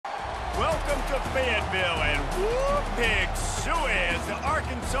Welcome to Fayetteville, and whoop, pig suey as the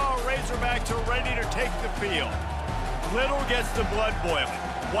Arkansas Razorbacks are ready to take the field. Little gets the blood boiling,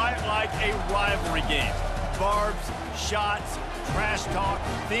 quite like a rivalry game. Barbs, shots, trash talk,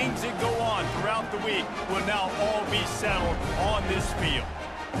 things that go on throughout the week will now all be settled on this field.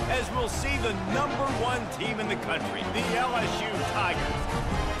 As we'll see the #1 team in the country, the LSU Tigers,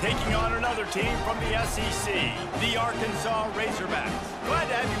 taking on another team from the SEC, the Arkansas Razorbacks. Glad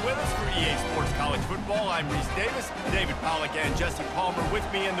to have you with us for EA Sports College Football. I'm Reese Davis, David Pollack and Jesse Palmer with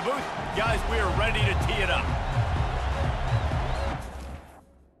me in the booth. Guys, we are ready to tee it up.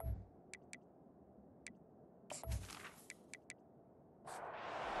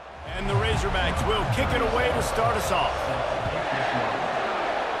 And the Razorbacks will kick it away to start us off.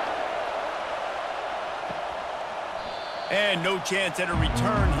 And no chance at a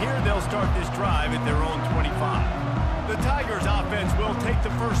return here. They'll start this drive at their own 25. The Tigers offense will take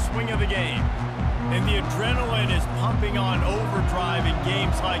the first swing of the game. And the adrenaline is pumping on overdrive in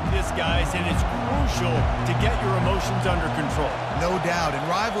games like this, guys, and it's crucial to get your emotions under control. No doubt. In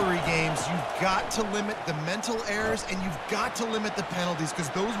rivalry games, you've got to limit the mental errors and you've got to limit the penalties because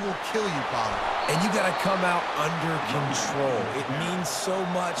those will kill you, Pollard. And you got to come out under control. It means so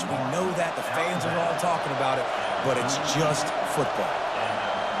much. We know that. The fans are all talking about it, but it's just football.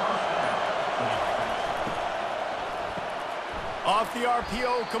 Off the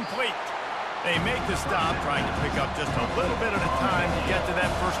RPO, complete. They make the stop, trying to pick up just a little bit at a time to get to that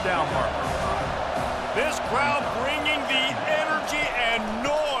first down marker. This crowd bringing the energy and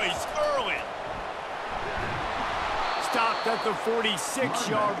noise early. Stopped at the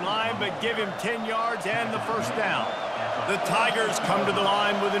 46-yard line, but give him 10 yards and the first down. The Tigers come to the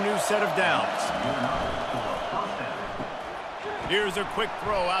line with a new set of downs. Here's a quick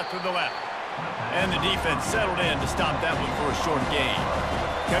throw out to the left. And the defense settled in to stop that one for a short gain.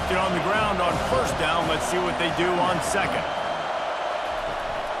 Kept it on the ground on first down. Let's see what they do on second.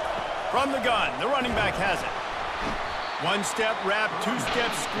 From the gun, the running back has it. One-step wrap,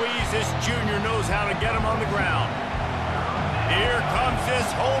 two-step squeeze. This junior knows how to get him on the ground. Here comes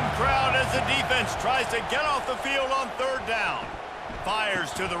this home crowd as the defense tries to get off the field on third down.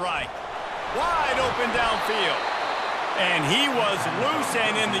 Fires to the right. Wide open downfield. And he was loose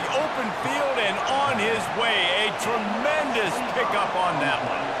and in the open field and on his way. A tremendous pickup on that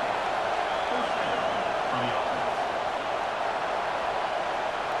one.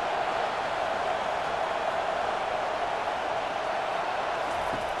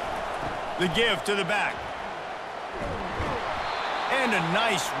 The give to the back. And a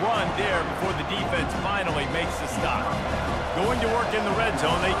nice run there before the defense finally makes the stop. Going to work in the red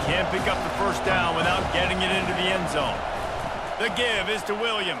zone, they can't pick up the first down without getting it into the end zone. The give is to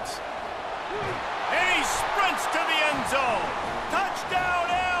Williams. And he sprints to the end zone. Touchdown,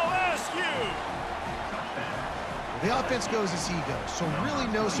 LSU! The offense goes as he goes, so really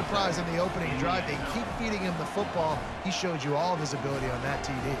no surprise in the opening drive. They keep feeding him the football. He showed you all of his ability on that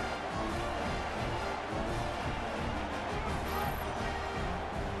TD.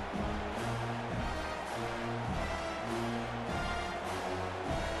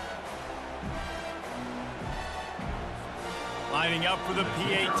 Lining up for the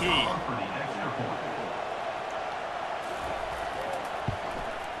PAT.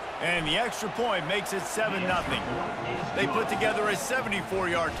 And the extra point makes it 7-0. They put together a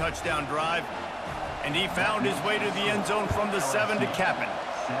 74-yard touchdown drive, and he found his way to the end zone from the 7 to cap it.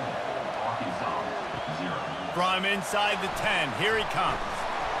 From inside the 10, here he comes.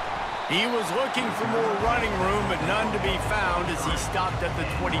 He was looking for more running room, but none to be found as he stopped at the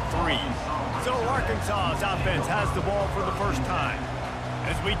 23. So Arkansas's offense has the ball for the first time.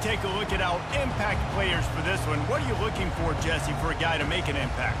 As we take a look at our impact players for this one, what are you looking for, Jesse, for a guy to make an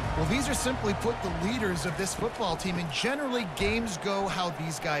impact? Well, these are simply put the leaders of this football team, and generally games go how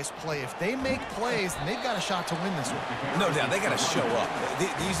these guys play. If they make plays, then they've got a shot to win this one. No doubt, they got to show up.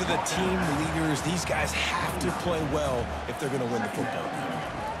 These are the team leaders. These guys have to play well if they're going to win the football game.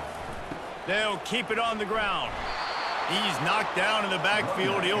 They'll keep it on the ground. He's knocked down in the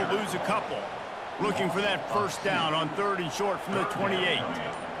backfield. He'll lose a couple. Looking for that first down on 3rd and short from the 28.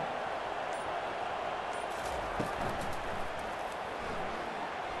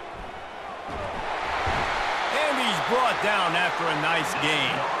 And he's brought down after a nice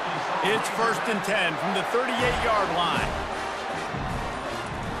gain. It's 1st and 10 from the 38-yard line.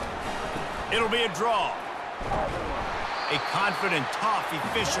 It'll be a draw. A confident, tough,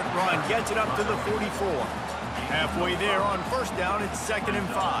 efficient run gets it up to the 44. Halfway there on first down, it's 2nd and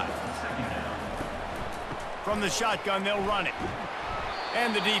 5. From the shotgun, they'll run it.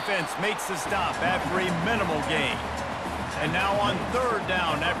 And the defense makes the stop after a minimal gain. And now on third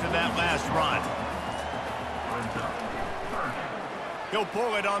down after that last run. He'll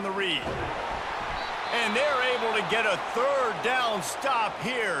pull it on the read. And they're able to get a third down stop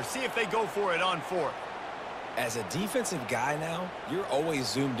here. See if they go for it on fourth. As a defensive guy now, you're always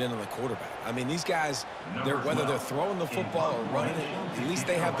zoomed in on the quarterback. I mean, these guys, whether they're throwing the football or running it, at least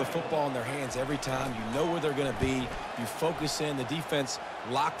they have the football in their hands every time. You know where they're going to be. You focus in. The defense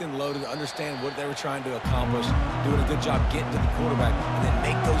locked and loaded, understand what they were trying to accomplish, doing a good job getting to the quarterback, and then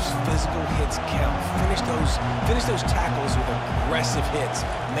make those physical hits count. Finish those tackles with aggressive hits.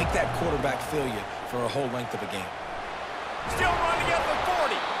 Make that quarterback feel you for a whole length of a game. Still running at the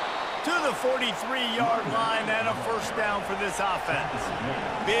 40. To the 43-yard line and a first down for this offense.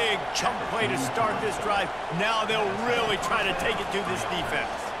 Big chunk play to start this drive. Now they'll really try to take it to this defense.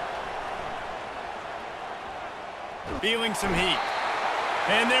 Feeling some heat.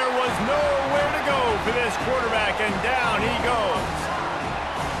 And there was nowhere to go for this quarterback, and down he goes.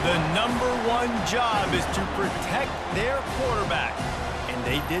 The #1 job is to protect their quarterback, and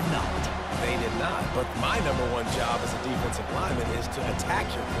they did not. They did not, but my #1 job as a defensive lineman is to attack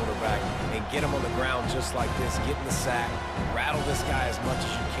your quarterback and get him on the ground just like this, get in the sack, rattle this guy as much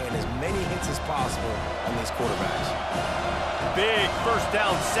as you can, as many hits as possible on these quarterbacks. Big first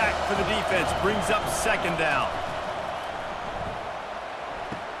down sack for the defense, brings up second down.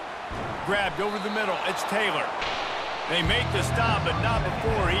 Grabbed over the middle, it's Taylor. They make the stop, but not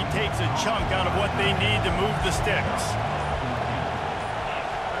before he takes a chunk out of what they need to move the sticks.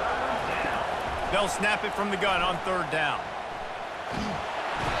 They'll snap it from the gun on third down.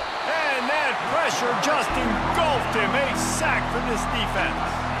 And that pressure just engulfed him. A sack for this defense.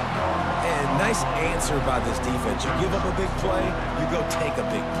 And nice answer by this defense. You give up a big play, you go take a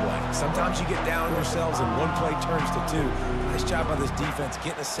big play. Sometimes you get down on yourselves and one play turns to two. Nice job by this defense,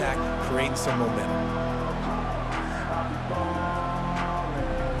 getting a sack, creating some momentum.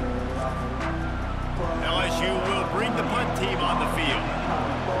 LSU will bring the punt team on the field.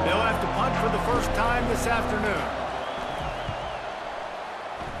 They'll have to punt for the first time this afternoon.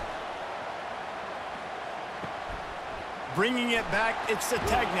 Bringing it back, it's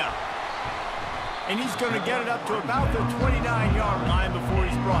Sategna. And he's going to get it up to about the 29-yard line before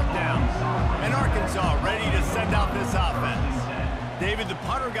he's brought down. And Arkansas ready to send out this offense. David, the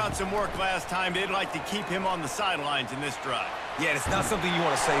punter got some work last time. They'd like to keep him on the sidelines in this drive. Yeah, it's not something you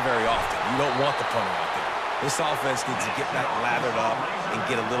want to say very often. You don't want the punter out there. This offense needs to get back lathered up and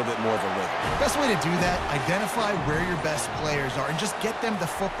get a little bit more of a rhythm. Best way to do that, identify where your best players are and just get them the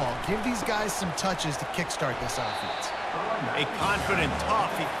football. Give these guys some touches to kickstart this offense. A confident, tough,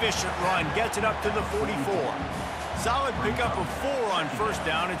 efficient run gets it up to the 44. Solid pickup of 4 on first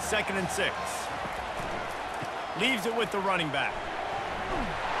down. It's 2nd and 6. Leaves it with the running back.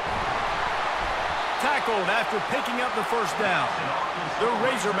 Tackled after picking up the first down. The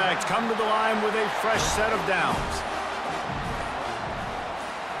Razorbacks come to the line with a fresh set of downs.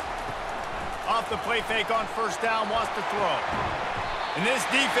 Off the play fake on first down, wants to throw. And this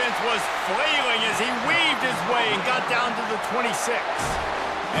defense was flailing as he weaved his way and got down to the 26.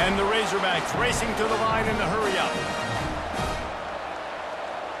 And the Razorbacks racing to the line in the hurry up.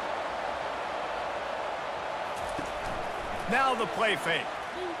 Now the play fake.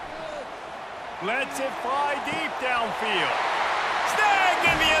 Lets it fly deep downfield. Snagged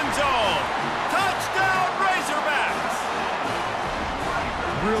in the end zone. Touchdown, Razorbacks.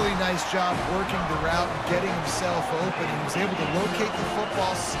 Really nice job working the route and getting himself open. He was able to locate the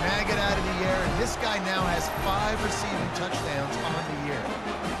football, snag it out of the air, and this guy now has 5 receiving touchdowns on the year.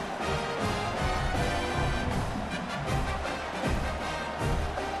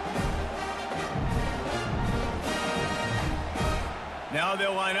 Now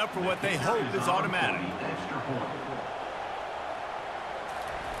they'll line up for what they hope is automatic.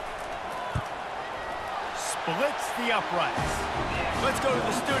 Splits the uprights. Let's go to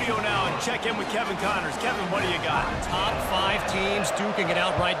the studio now and check in with Kevin Connors. Kevin, what do you got? Top 5 teams duking it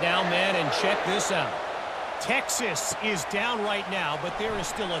out right now, man, and check this out. Texas is down right now, but there is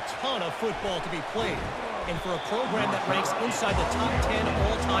still a ton of football to be played. And for a program that ranks inside the top 10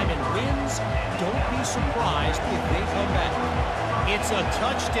 all-time in wins, don't be surprised if they come back. It's a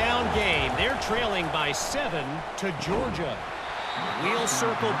touchdown game. They're trailing by 7 to Georgia. We'll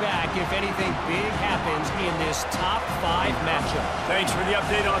circle back if anything big happens in this top 5 matchup. Thanks for the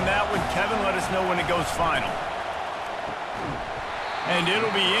update on that one, Kevin. Let us know when it goes final. And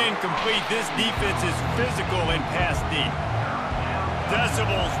it'll be incomplete. This defense is physical and pass deep.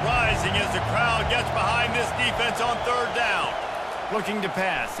 Decibels rising as the crowd gets behind this defense on third down. Looking to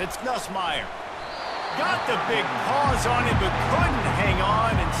pass. It's Nussmeier. Got the big paws on him, but couldn't hang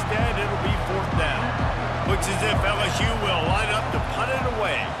on. Instead, it'll be 4th down. Look Looks as if LSU will line up to punt it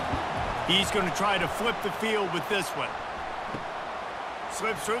away. He's going to try to flip the field with this one.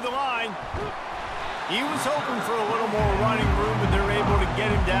 Slips through the line. He was hoping for a little more running room, but they're able to get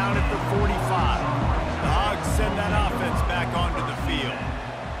him down at the 45. The Hogs send that offense back onto the field.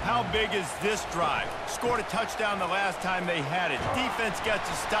 How big is this drive? Scored a touchdown the last time they had it. Defense gets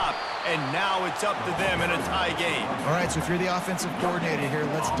a stop, and now it's up to them in a tie game. All right, so if you're the offensive coordinator here,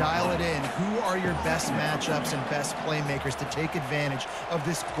 let's dial it in. Who are your best matchups and best playmakers to take advantage of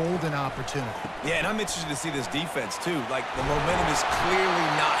this golden opportunity? Yeah, and I'm interested to see this defense, too. Like, the momentum is clearly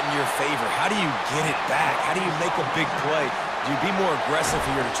not in your favor. How do you get it back? How do you make a big play? Do you be more aggressive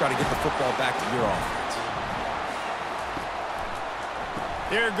here to try to get the football back to your offense?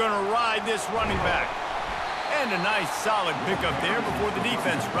 They're going to ride this running back. And a nice solid pickup there before the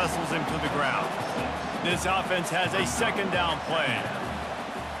defense wrestles him to the ground. This offense has a second down play.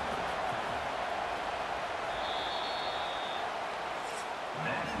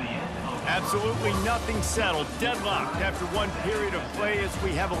 Absolutely nothing settled. Deadlocked after one period of play as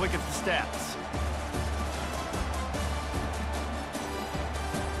we have a look at the stats.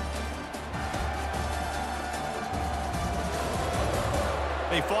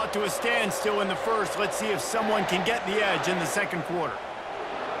 They fought to a standstill in the first. Let's see if someone can get the edge in the second quarter.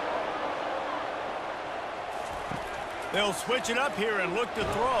 They'll switch it up here and look to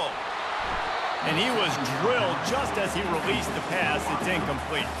throw. And he was drilled just as he released the pass. It's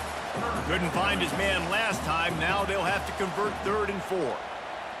incomplete. Couldn't find his man last time. Now they'll have to convert 3rd and 4.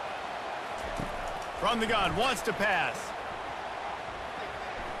 From the gun, wants to pass.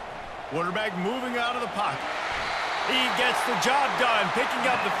 Quarterback moving out of the pocket. He gets the job done, picking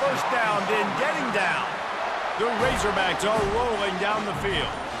up the first down, then getting down. The Razorbacks are rolling down the field.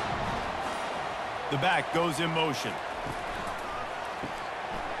 The back goes in motion.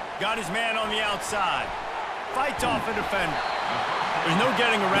 Got his man on the outside. Fights off a defender. There's no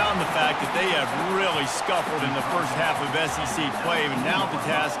getting around the fact that they have really scuffled in the first half of SEC play, but now the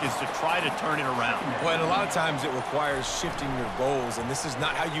task is to try to turn it around. Well, and a lot of times it requires shifting your goals, and this is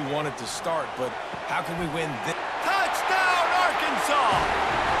not how you want it to start, but how can we win this? Touchdown, Arkansas!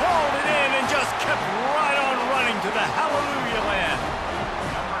 Pulled it in and just kept right on running to the hallelujah land.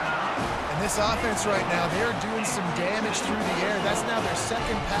 And this offense right now, they're doing some damage through the air. That's now their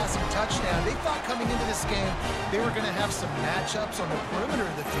second passing touchdown. They thought coming into this game they were going to have some matchups on the perimeter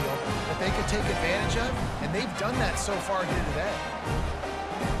of the field that they could take advantage of, and they've done that so far here today.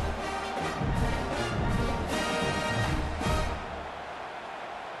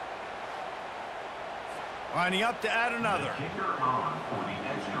 Lining up to add another.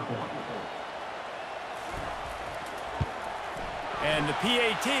 And the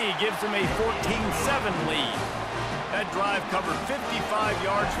PAT gives them a 14-7 lead. That drive covered 55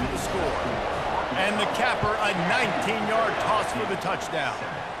 yards for the score. And the capper, a 19-yard toss for the touchdown.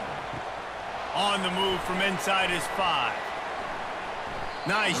 On the move from inside his 5.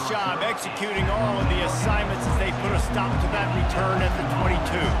 Nice job executing all of the assignments as they put a stop to that return at the 22.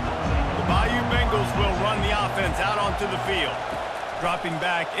 The Bayou Bengals will run the offense out onto the field. Dropping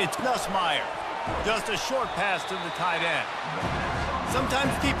back, it's Nussmeier. Just a short pass to the tight end.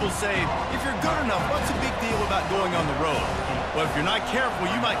 Sometimes people say, if you're good enough, what's the big deal about going on the road? Well, if you're not careful,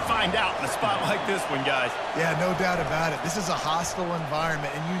 you might find out in a spot like this one, guys. Yeah, no doubt about it. This is a hostile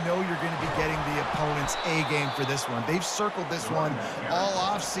environment, and you know you're going to be getting the opponent's A game for this one. They've circled this one all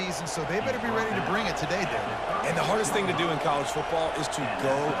off season, so they better be ready to bring it today, David. And the hardest thing to do in college football is to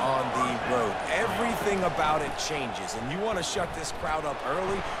go on the road. Everything about it changes, and you want to shut this crowd up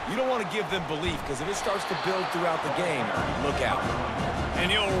early. You don't want to give them belief, because if it starts to build throughout the game, look out.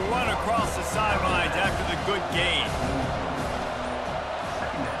 And he'll run across the sidelines after the good gain.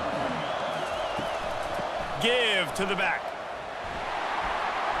 Give to the back.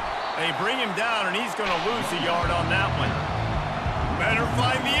 They bring him down, and he's going to lose a yard on that one. Better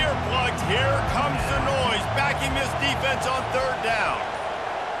find the earplugs. Here comes the noise, backing this defense on 3rd down.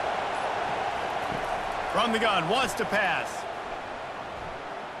 From the gun, wants to pass.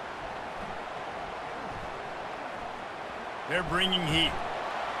 They're bringing heat.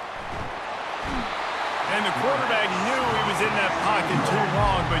 And the quarterback knew he was in that pocket too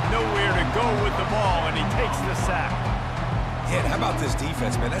long, but nowhere to go with the ball, and he takes the sack. Yeah, and how about this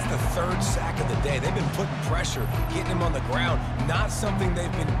defense, man? That's the 3rd sack of the day. They've been putting pressure, getting him on the ground. Not something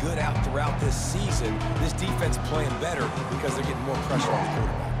they've been good at throughout this season. This defense playing better because they're getting more pressure on the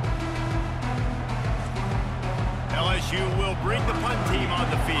quarterback. LSU will bring the punt team on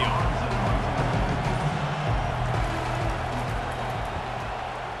the field.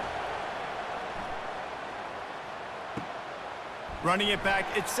 Running it back,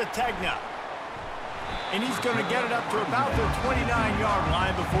 it's Sategna. And he's going to get it up to about the 29-yard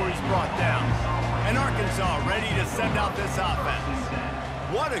line before he's brought down. And Arkansas ready to send out this offense.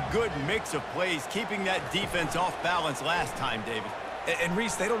 What a good mix of plays, keeping that defense off balance last time, David. And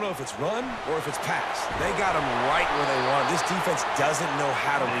Reese, they don't know if it's run or if it's pass. They got them right where they want. This defense doesn't know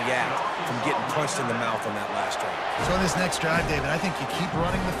how to react from getting punched in the mouth on that last drive. So in this next drive, David, I think you keep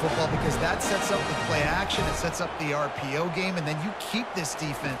running the football because that sets up the play action, it sets up the RPO game, and then you keep this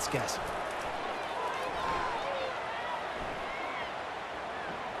defense guessing.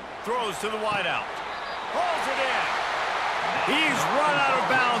 Throws to the wideout. Holds it in. He's run out of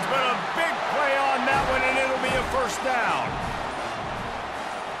bounds, but a big play on that one, and it'll be a first down.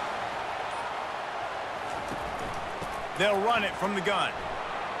 They'll run it from the gun.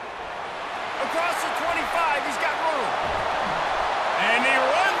 Across the 25, he's got room. And he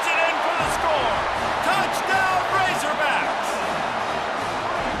runs it in for the score. Touchdown, Razorbacks.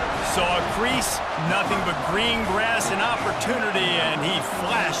 Saw a crease, nothing but green grass and opportunity, and he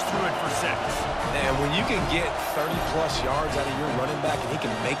flashed through it for 6. And when you can get 30-plus yards out of your running back and he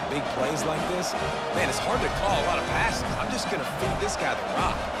can make big plays like this, man, it's hard to call a lot of passes. I'm just going to feed this guy the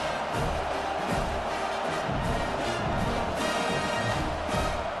rock.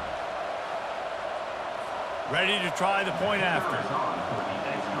 Ready to try the point after.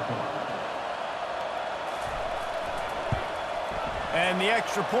 And the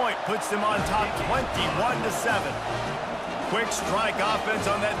extra point puts them on top 21-7. Quick strike offense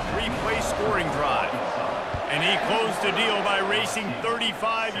on that 3-play scoring drive. And he closed the deal by racing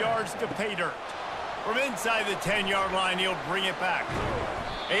 35 yards to pay dirt. From inside the 10-yard line, he'll bring it back.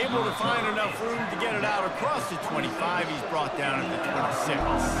 Able to find enough room to get it out across the 25. He's brought down at the 26.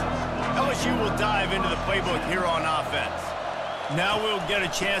 LSU will dive into the playbook here on offense. Now we'll get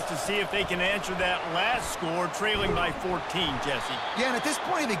a chance to see if they can answer that last score, trailing by 14, Jesse. Yeah, and at this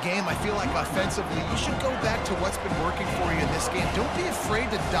point of the game, I feel like offensively, you should go back to what's been working for you in this game. Don't be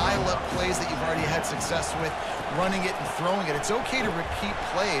afraid to dial up plays that you've already had success with, running it and throwing it. It's okay to repeat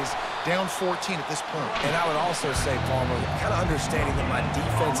plays down 14 at this point. And I would also say, Palmer, kind of understanding that my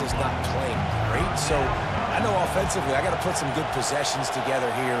defense is not playing great, so I know offensively I got to put some good possessions together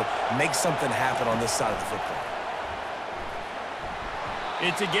here, make something happen on this side of the football.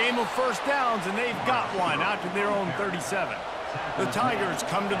 It's a game of first downs, and they've got one out to their own 37. The Tigers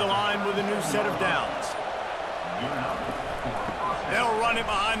come to the line with a new set of downs. They'll run it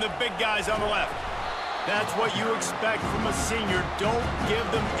behind the big guys on the left. That's what you expect from a senior. Don't give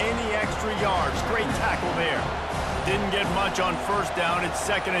them any extra yards. Great tackle there. Didn't get much on first down. It's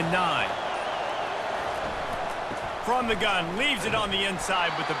 2nd and 9. From the gun, leaves it on the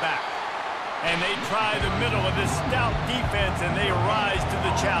inside with the back. And they try the middle of this stout defense, and they rise to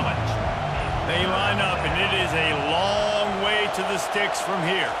the challenge. They line up, and it is a long way to the sticks from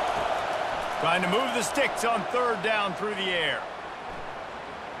here. Trying to move the sticks on 3rd down through the air.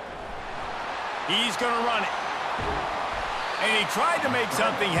 He's going to run it. And he tried to make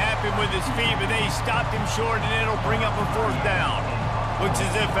something happen with his feet, but they stopped him short, and it'll bring up a 4th down. Looks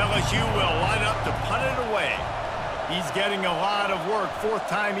as if LSU will line up to punt it away. He's getting a lot of work. 4th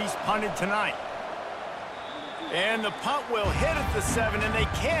time he's punted tonight. And the punt will hit at the 7, and they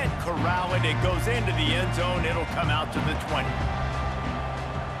can't corral it. It goes into the end zone. It'll come out to the 20.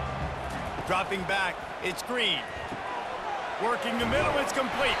 Dropping back, it's Green. Working the middle, it's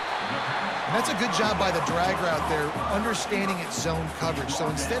complete. And that's a good job by the drag route there, understanding its zone coverage. So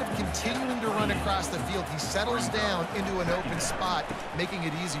instead of continuing to run across the field, he settles down into an open spot, making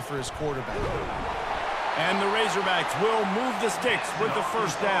it easy for his quarterback. And the Razorbacks will move the sticks with the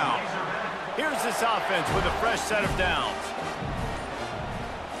 1st down. Here's this offense with a fresh set of downs.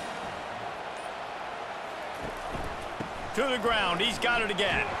 To the ground, he's got it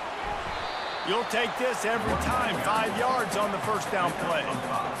again. You'll take this every time. 5 yards on the 1st down play.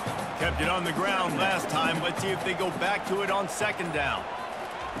 Kept it on the ground last time. Let's see if they go back to it on 2nd down.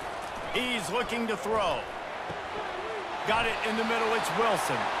 He's looking to throw. Got it in the middle, it's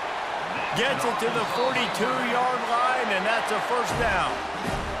Wilson. Gets it to the 42-yard line, and that's a 1st down.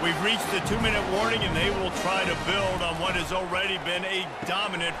 We've reached the 2-minute warning, and they will try to build on what has already been a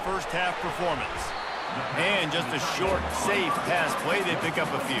dominant first-half performance. And just a short, safe pass play, they pick up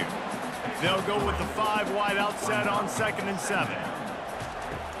a few. They'll go with the 5 wide out set on 2nd and 7.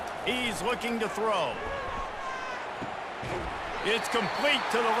 He's looking to throw. It's complete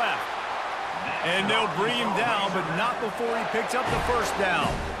to the left. And they'll bring him down, but not before he picks up the 1st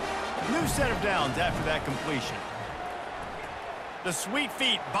down. New set of downs after that completion. The sweet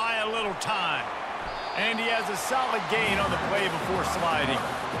feet buy a little time. And he has a solid gain on the play before sliding.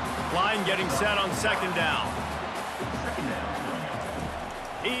 Line getting set on 2nd down.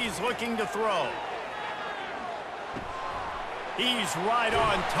 He's looking to throw. He's right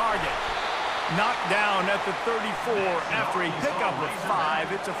on target. Knocked down at the 34 after a pickup of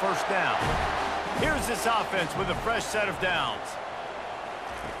 5. It's a first down. Here's this offense with a fresh set of downs.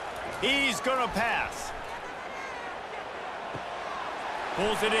 He's going to pass.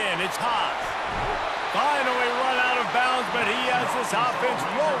 Pulls it in. It's hot. Finally run out of bounds, but he has this offense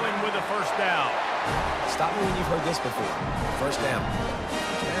rolling with a first down. Stop me when you've heard this before. First down.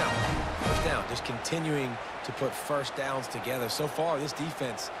 First down. First down. Just continuing to put first downs together. So far, this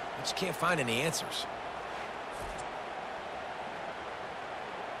defense just can't find any answers.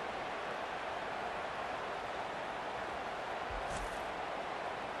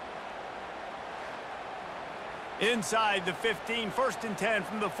 Inside the 15, 1st and 10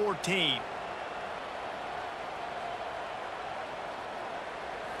 from the 14.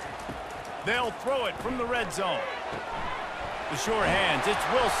 They'll throw it from the red zone. The short hands, it's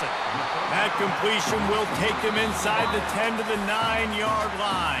Wilson. That completion will take him inside the 10 to the 9-yard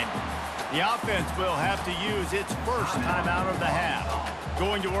line. The offense will have to use its first timeout of the half.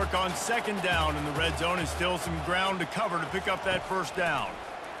 Going to work on 2nd down in the red zone, and still some ground to cover to pick up that first down.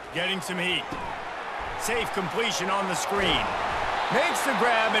 Getting some heat. Safe completion on the screen. Makes the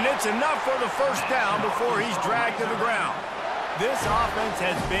grab, and it's enough for the first down before he's dragged to the ground. This offense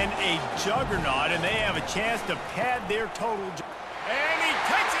has been a juggernaut, and they have a chance to pad their total. And he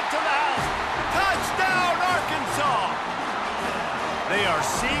takes it to the house. Touchdown, Arkansas! They are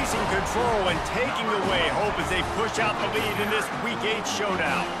seizing control and taking away hope as they push out the lead in this Week 8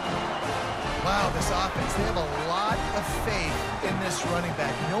 showdown. Wow, this offense, they have a lot of faith in this running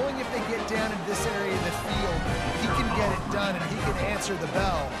back. Knowing if they get down in this area of the field, he can get it done and he can answer the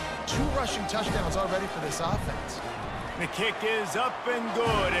bell. 2 rushing touchdowns already for this offense. The kick is up and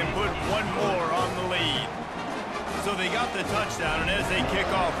good and put 1 more on the lead. So they got the touchdown, and as they kick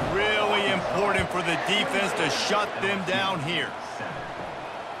off, really important for the defense to shut them down here.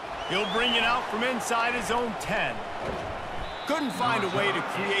 He'll bring it out from inside his own 10. Couldn't find a way to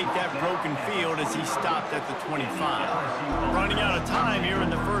create that broken field as he stopped at the 25. Running out of time here in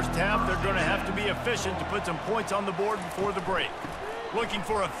the first half, they're going to have to be efficient to put some points on the board before the break. Looking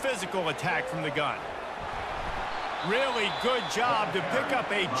for a physical attack from the gun. Really good job to pick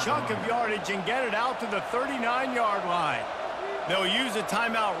up a chunk of yardage and get it out to the 39-yard line. They'll use a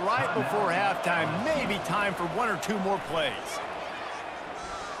timeout right before halftime, maybe time for 1 or 2 more plays.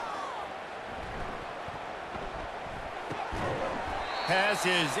 Pass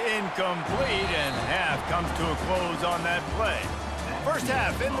is incomplete, and half comes to a close on that play. First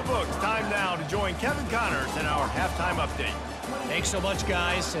half in the books. Time now to join Kevin Connors in our halftime update. Thanks so much,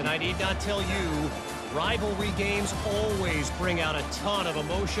 guys, and I need not tell you, rivalry games always bring out a ton of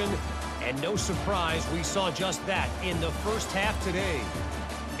emotion, and no surprise, we saw just that in the first half today.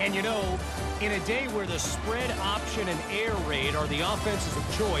 And you know, in a day where the spread option and air raid are the offenses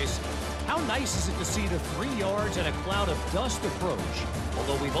of choice, how nice is it to see the 3 yards and a cloud of dust approach?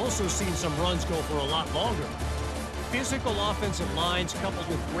 Although we've also seen some runs go for a lot longer. Physical offensive lines coupled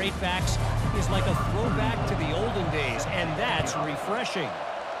with great backs is like a throwback to the olden days, and that's refreshing.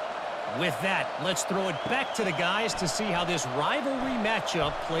 With that, let's throw it back to the guys to see how this rivalry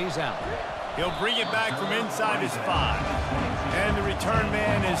matchup plays out. He'll bring it back from inside his 5. And the return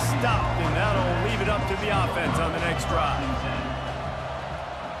man is stopped, and that'll leave it up to the offense on the next drive.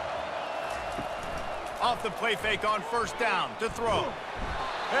 Off the play fake on 1st down to throw.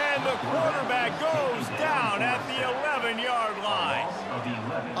 And the quarterback goes down at the 11-yard line.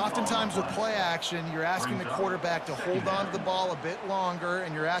 Oftentimes with play action, you're asking the quarterback to hold on to the ball a bit longer,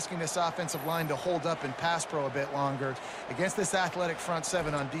 and you're asking this offensive line to hold up in pass pro a bit longer. Against this athletic front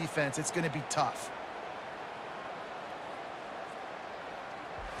 7 on defense, it's going to be tough.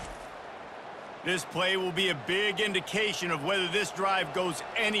 This play will be a big indication of whether this drive goes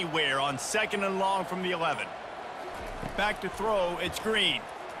anywhere on 2nd and long from the 11. Back to throw, it's Green.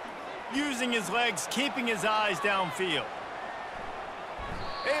 Using his legs, keeping his eyes downfield.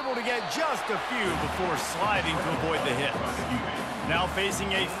 Able to get just a few before sliding to avoid the hit. Now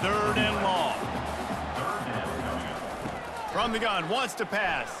facing a 3rd and long. From the gun, wants to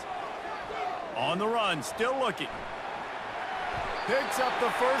pass. On the run, still looking. Picks up the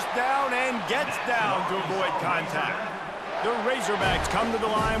first down and gets down to avoid contact. The Razorbacks come to the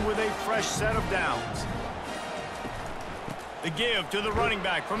line with a fresh set of downs. The give to the running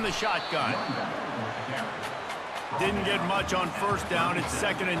back from the shotgun. Didn't get much on 1st down. It's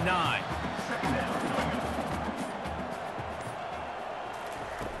 2nd and 9.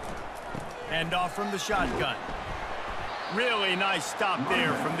 Hand off from the shotgun. Really nice stop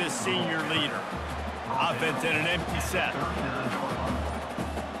there from this senior leader. Offense in an empty set.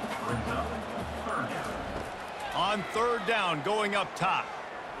 On On third down, going up top.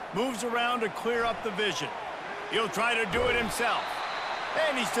 Moves around to clear up the vision. He'll try to do it himself.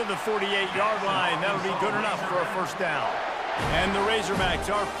 And he's to the 48-yard line. That'll be good enough for a first down. And the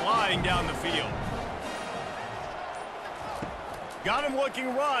Razorbacks are flying down the field. Got him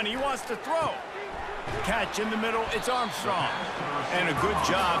looking run. He wants to throw. Catch in the middle. It's Armstrong. And a good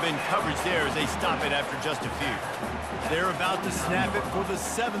job in coverage there as they stop it after just a few. They're about to snap it for the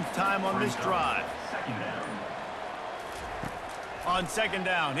 7th time on this drive. On second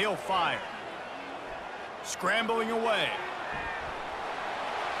down, he'll fire. Scrambling away.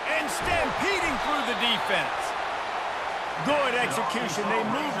 And stampeding through the defense. Good execution. They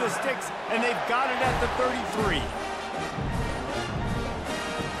move the sticks, and they've got it at the 33.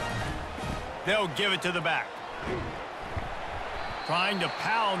 They'll give it to the back. Trying to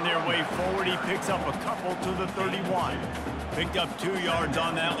pound their way forward. He picks up a couple to the 31. Picked up 2 yards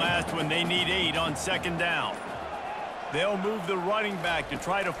on that last one. They need 8 on second down. They'll move the running back to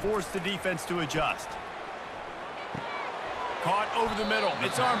try to force the defense to adjust. Caught over the middle.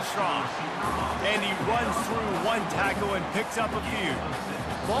 It's Armstrong. And he runs through one tackle and picks up a few.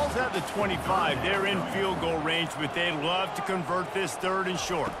 Ball's at the 25. They're in field goal range, but they'd love to convert this 3rd and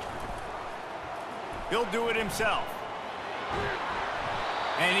short. He'll do it himself.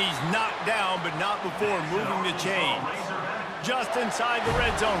 And he's knocked down, but not before moving the chains. Just inside the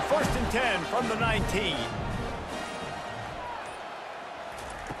red zone. 1st and 10 from the 19.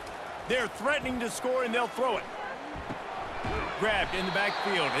 They're threatening to score, and they'll throw it. Grabbed in the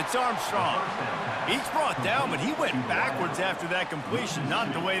backfield. It's Armstrong. He's brought down, but he went backwards after that completion,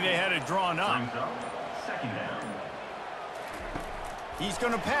 not the way they had it drawn up. He's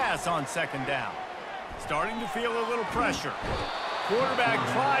going to pass on second down. Starting to feel a little pressure. Quarterback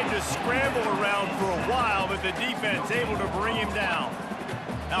tried to scramble around for a while, but the defense able to bring him down.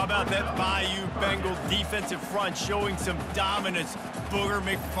 How about that Bayou Bengal defensive front showing some dominance? Booger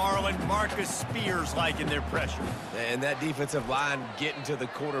McFarland, Marcus Spears liking their pressure. And that defensive line getting to the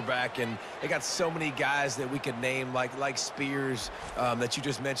quarterback, and they got so many guys that we could name like Spears that you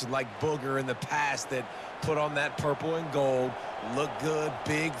just mentioned, like Booger in the past, that put on that purple and gold, look good,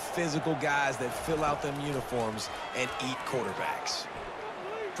 big physical guys that fill out them uniforms and eat quarterbacks.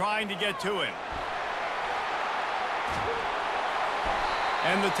 Trying to get to him.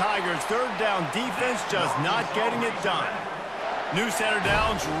 And the Tigers' 3rd down defense just not getting it done. New set of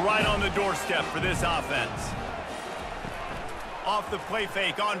downs right on the doorstep for this offense. Off the play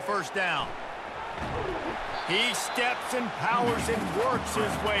fake on 1st down. He steps and powers and works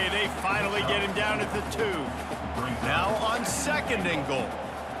his way. They finally get him down at the 2. Now on 2nd and goal.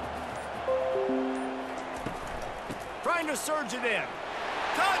 Trying to surge it in.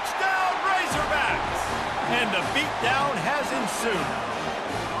 Touchdown Razorbacks! And the beatdown has ensued.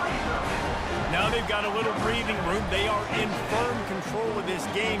 Now they've got a little breathing room. They are in firm control of this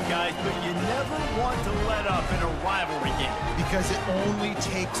game, guys, but you never want to let up in a rivalry game. Because it only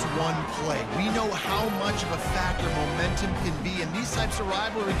takes one play. We know how much of a factor momentum can be in these types of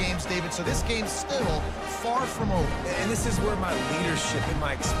rivalry games, David, so this game's still far from over. And this is where my leadership and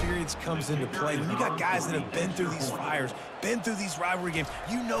my experience comes into play. When you got guys that have been through these fires, been through these rivalry games,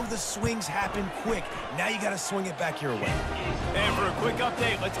 you know the swings happen quick. Now you got to swing it back your way. And for a quick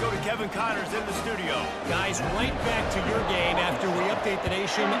update, let's go to Kevin Connors in the studio. Guys, right back to your game after we update the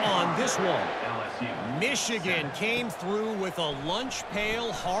nation on this one. Michigan came through with a lunch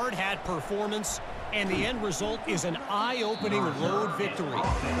pail, hard hat performance, and the end result is an eye-opening road victory.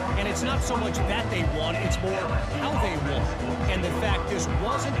 And it's not so much that they won, it's more how they won. And the fact this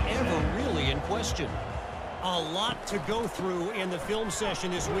wasn't ever really in question. A lot to go through in the film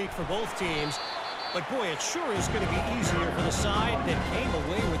session this week for both teams. But, boy, it sure is going to be easier for the side that came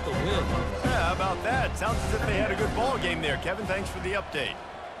away with the win. Yeah, how about that? Sounds as if they had a good ball game there. Kevin, thanks for the update.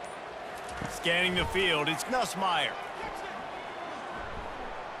 Scanning the field, it's Nussmeier.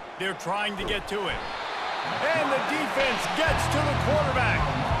 They're trying to get to it. And the defense gets to the quarterback.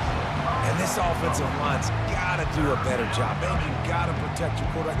 And this offensive line's got to do a better job. Man, you got to protect your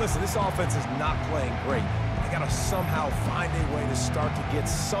quarterback. Listen, this offense is not playing great. They got to somehow find a way to start to get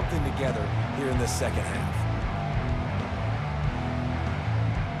something together here in the second half.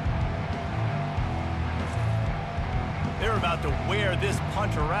 They're about to wear this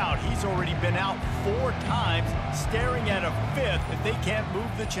punter out. He's already been out 4 times, staring at a 5th if they can't move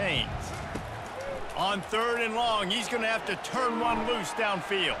the chains. On 3rd and long, he's going to have to turn one loose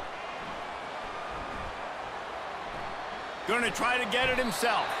downfield. Going to try to get it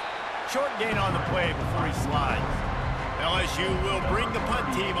himself. Short gain on the play before he slides. LSU will bring the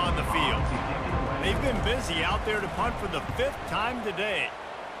punt team on the field. They've been busy out there to punt for the 5th time today.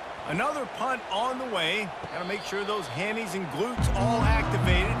 Another punt on the way. Got to make sure those hammies and glutes all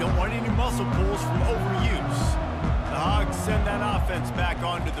activated. Don't want any muscle pulls from overuse. The Hogs send that offense back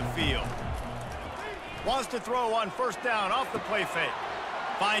onto the field. Wants to throw on first down off the play fake.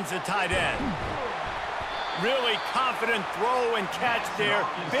 Finds the tight end. Really confident throw and catch there.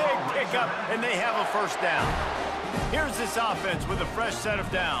 Big pickup, and they have a first down. Here's this offense with a fresh set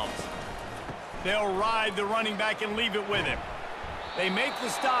of downs. They'll ride the running back and leave it with him. They make the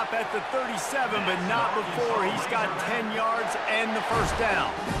stop at the 37, but not before he's got 10 yards and the first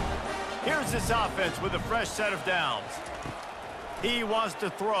down. Here's this offense with a fresh set of downs. He wants to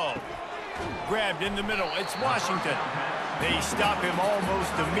throw. Grabbed in the middle. It's Washington. They stop him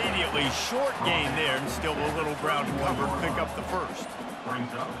almost immediately. Short gain there, and still a little ground to cover to pick up the first.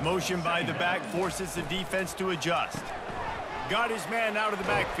 Motion by the back forces the defense to adjust. Got his man out of the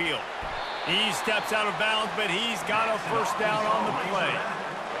backfield. He steps out of bounds, but he's got a first down on the play.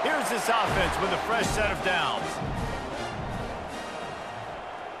 Here's this offense with a fresh set of downs.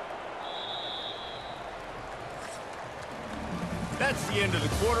 That's the end of the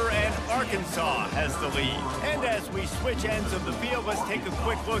quarter, and Arkansas has the lead. And as we switch ends of the field, let's take a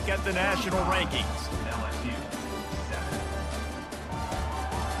quick look at the national rankings. LSU, 7.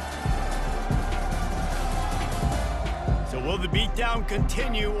 So will the beatdown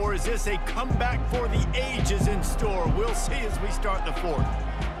continue, or is this a comeback for the ages in store? We'll see as we start the fourth.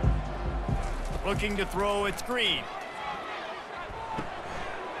 Looking to throw, it's Green.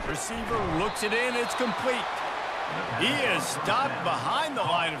 Receiver looks it in, it's complete. He is stopped behind the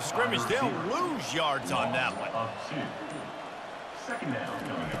line of scrimmage. They'll lose yards on that one. Second down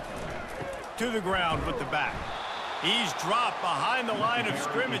coming up. To the ground with the back. He's dropped behind the line of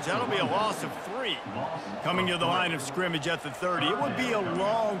scrimmage. That'll be a loss of 3. Coming to the line of scrimmage at the 30. It would be a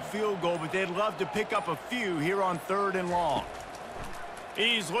long field goal, but they'd love to pick up a few here on 3rd and long.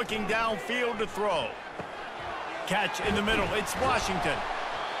 He's looking downfield to throw. Catch in the middle. It's Washington.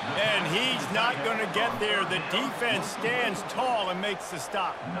 And he's not going to get there. The defense stands tall and makes the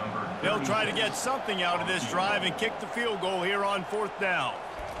stop. They'll try to get something out of this drive and kick the field goal here on 4th down.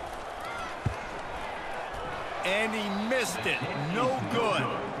 And he missed it. No good.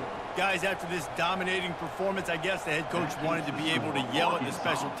 Guys, after this dominating performance, I guess the head coach wanted to be able to yell at the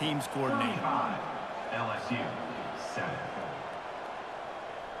special teams coordinator. LSU, 7.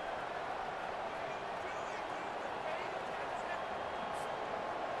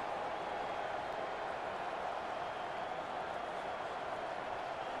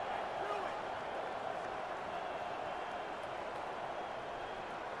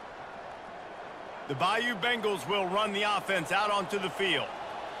 The Bayou Bengals will run the offense out onto the field.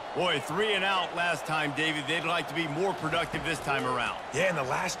 Boy, 3 and out last time, David. They'd like to be more productive this time around. Yeah, in the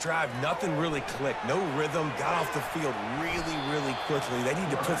last drive, nothing really clicked. No rhythm, got off the field really quickly. They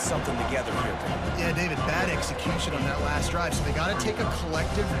need to put something together here. Yeah, David, bad execution on that last drive, so they got to take a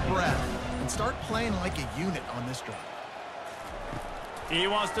collective breath and start playing like a unit on this drive. He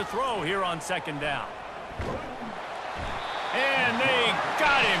wants to throw here on 2nd down. And they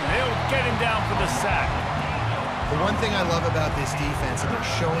got him. They'll get him down for the sack. The one thing I love about this defense, and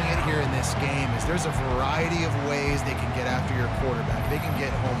they're showing it here in this game, is there's a variety of ways they can get after your quarterback. They can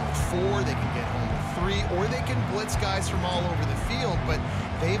get home with 4, they can get home with 3, or they can blitz guys from all over the field, but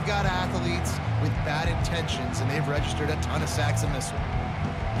they've got athletes with bad intentions, and they've registered a ton of sacks in this one.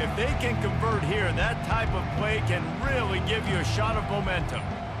 If they can convert here, that type of play can really give you a shot of momentum.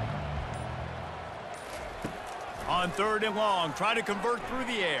 On 3rd and long, try to convert through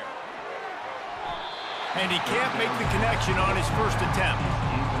the air. And he can't make the connection on his first attempt.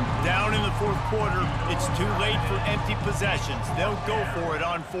 Down in the 4th quarter, it's too late for empty possessions. They'll go for it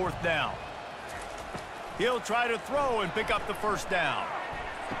on 4th down. He'll try to throw and pick up the first down.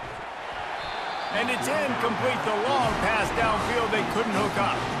 And it's incomplete. The long pass downfield, they couldn't hook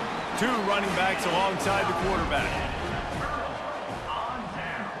up. 2 running backs alongside the quarterback.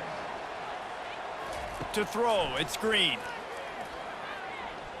 To throw, it's Green.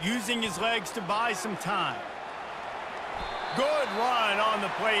 Using his legs to buy some time. Good run on the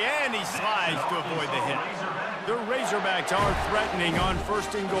play, and he slides to avoid the hit. The Razorbacks are threatening on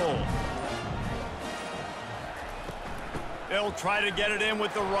 1st and goal. They'll try to get it in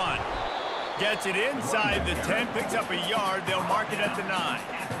with the run. Gets it inside the 10, picks up a yard. They'll mark it at the 9.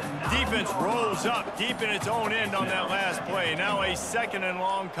 Defense rolls up deep in its own end on that last play. Now a 2nd and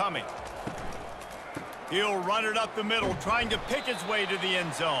long coming. He'll run it up the middle, trying to pick his way to the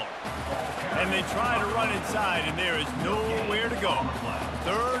end zone. And they try to run inside, and there is nowhere to go.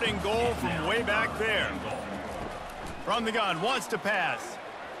 3rd and goal from way back there. From the gun, wants to pass.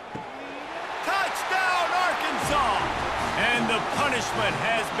 Touchdown, Arkansas! And the punishment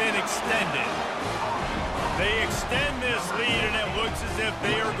has been extended. They extend this lead, and it looks as if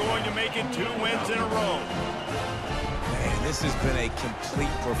they are going to make it 2 wins in a row. Man, this has been a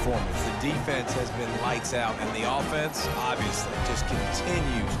complete performance. The defense has been lights out, and the offense, obviously, just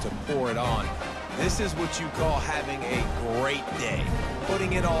continues to pour it on. This is what you call having a great day.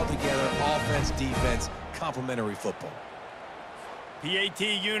 Putting it all together, offense, defense, complementary football. PAT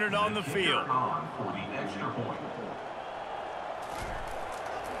unit on the field.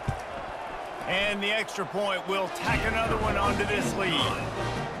 And the extra point will tack another one onto this lead.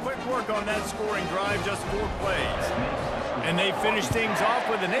 Quick work on that scoring drive, just 4 plays. And they finish things off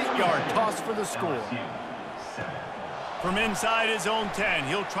with an 8-yard toss for the score. From inside his own 10,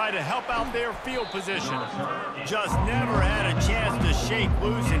 he'll try to help out their field position. Just never had a chance to shake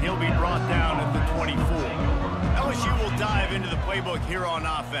loose, and he'll be brought down at the 24. LSU will dive into the playbook here on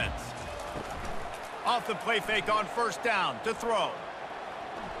offense. Off the play fake on first down to throw.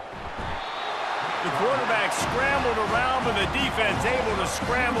 The quarterback scrambled around, but the defense able to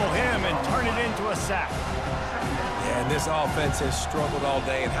scramble him and turn it into a sack. Yeah, and this offense has struggled all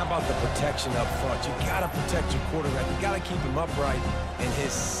day. And how about the protection up front? You got to protect your quarterback. You got to keep him upright. And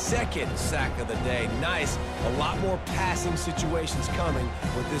his second sack of the day. Nice. A lot more passing situations coming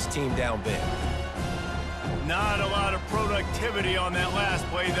with this team down big. Not a lot of productivity on that last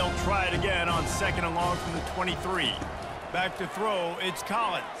play. They'll try it again on 2nd and long from the 23. Back to throw, it's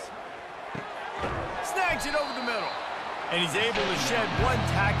Collins. Snags it over the middle. And he's able to shed 1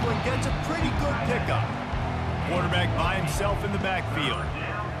 tackle and gets a pretty good pickup. Quarterback by himself in the backfield.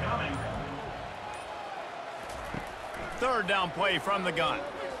 3rd down play from the gun.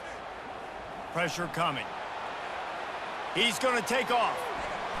 Pressure coming. He's going to take off.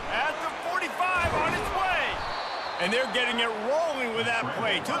 At the 45 on his way. And they're getting it rolling with that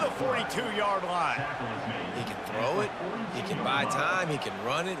play to the 42-yard line. He can throw it. He can buy time. He can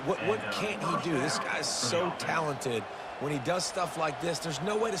run it. What can't he do? This guy's so talented. When he does stuff like this, there's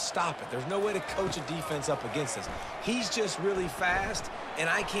no way to stop it. There's no way to coach a defense up against this. He's just really fast, and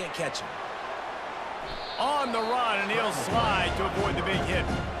I can't catch him. On the run, and he'll slide to avoid the big hit.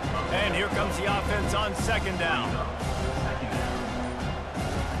 And here comes the offense on 2nd down.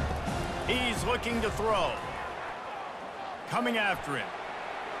 He's looking to throw. Coming after him.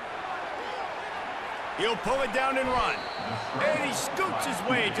 He'll pull it down and run. And he scoots his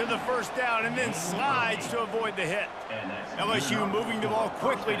way to the 1st down and then slides to avoid the hit. LSU moving the ball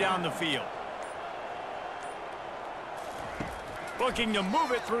quickly down the field. Looking to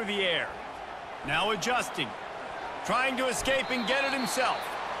move it through the air. Now adjusting. Trying to escape and get it himself.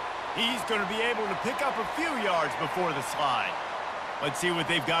 He's going to be able to pick up a few yards before the slide. Let's see what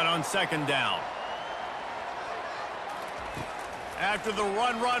they've got on 2nd down. After the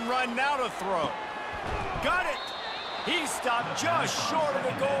run, now to throw. Got it. He stopped just short of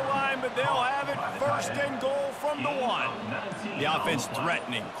the goal line, but they'll have it 1st and goal from the 1. The offense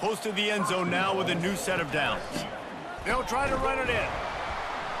threatening. Close to the end zone now with a new set of downs. They'll try to run it in.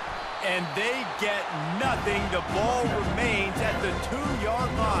 And they get nothing. The ball remains at the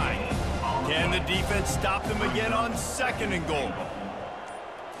 2-yard line. Can the defense stop them again on 2nd and goal?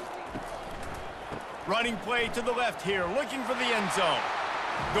 Running play to the left here, looking for the end zone.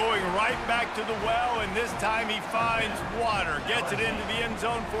 Going right back to the well, and this time he finds water. Gets it into the end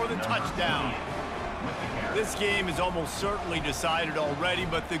zone for the touchdown. This game is almost certainly decided already,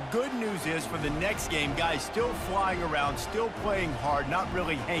 but the good news is for the next game, guys still flying around, still playing hard, not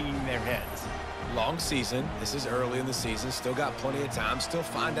really hanging their heads. Long season. This is early in the season. Still got plenty of time. Still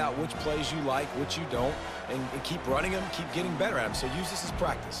find out which plays you like, which you don't, and keep running them, keep getting better at them. So use this as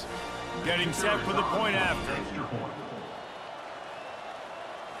practice. Getting set for the point after.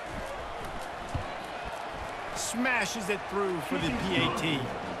 Smashes it through for the PAT.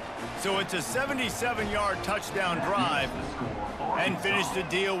 So it's a 77-yard touchdown drive. And finish the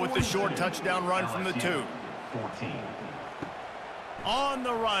deal with the short touchdown run from the 2. On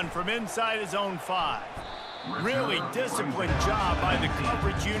the run from inside his own 5. Really disciplined job by the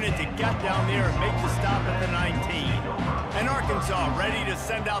coverage unit to get down there and make the stop at the 19. And Arkansas ready to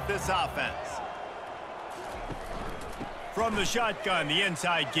send out this offense. From the shotgun, the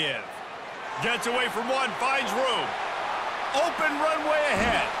inside give. Gets away from one, finds room. Open runway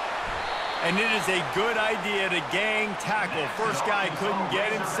ahead. And it is a good idea to gang tackle. First guy couldn't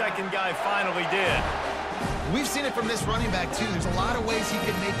get him, second guy finally did. We've seen it from this running back, too. There's a lot of ways he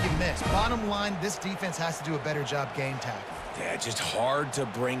can make you miss. Bottom line, this defense has to do a better job gang tackling. Yeah, just hard to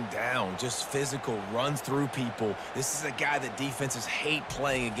bring down. Just physical, run through people. This is a guy that defenses hate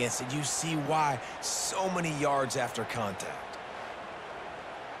playing against, and you see why. So many yards after contact.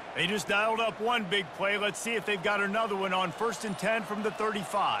 They just dialed up one big play. Let's see if they've got another one on 1st and 10 from the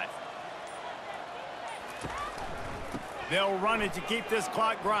 35. They'll run it to keep this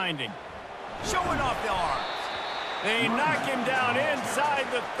clock grinding. Showing off the arms. They knock him down inside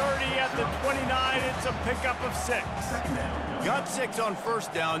the 30 at the 29. It's a pickup of 6. Got 6 on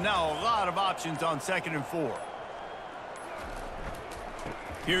 1st down. Now a lot of options on 2nd and 4.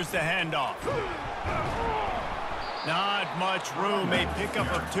 Here's the handoff. Not much room. A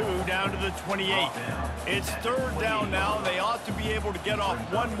pickup of 2 down to the 28. It's 3rd down now. They ought to be able to get off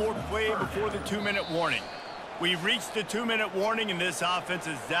one more play before the 2-minute warning. We've reached the 2-minute warning, and this offense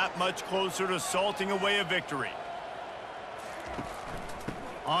is that much closer to salting away a victory.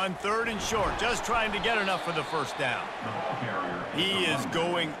 On 3rd and short, just trying to get enough for the 1st down. He is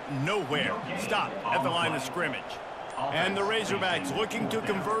going nowhere. Stop at the line of scrimmage. And the Razorbacks looking to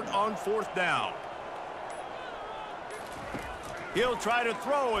convert on 4th down. He'll try to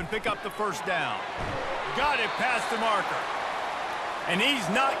throw and pick up the 1st down. Got it past the marker. And he's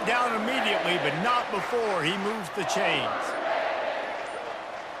knocked down immediately, but not before he moves the chains.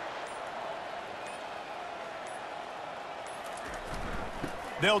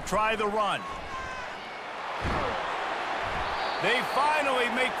 They'll try the run. They finally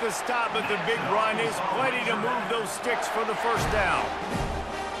make the stop, but the big run is plenty to move those sticks for the 1st down.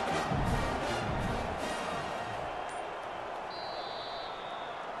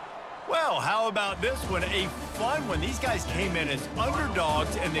 Well, how about this one? A fun one. These guys came in as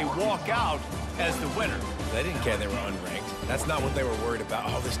underdogs, and they walk out as the winner. They didn't care they were unranked. That's not what they were worried about.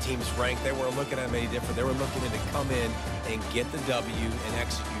 Oh, this team's ranked. They weren't looking at them any different. They were looking to come in and get the W and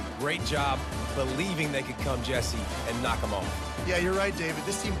execute. Great job believing they could come, Jesse, and knock them off. Yeah, you're right, David.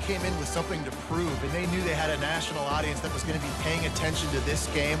 This team came in with something to prove, and they knew they had a national audience that was going to be paying attention to this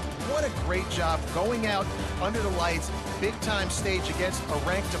game. What a great job going out under the lights, big-time stage against a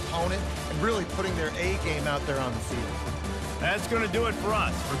ranked opponent, and really putting their A game out there on the field. That's going to do it for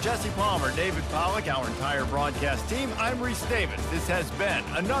us. For Jesse Palmer, David Pollack, our entire broadcast team, I'm Reese Davis. This has been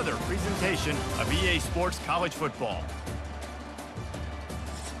another presentation of EA Sports College Football.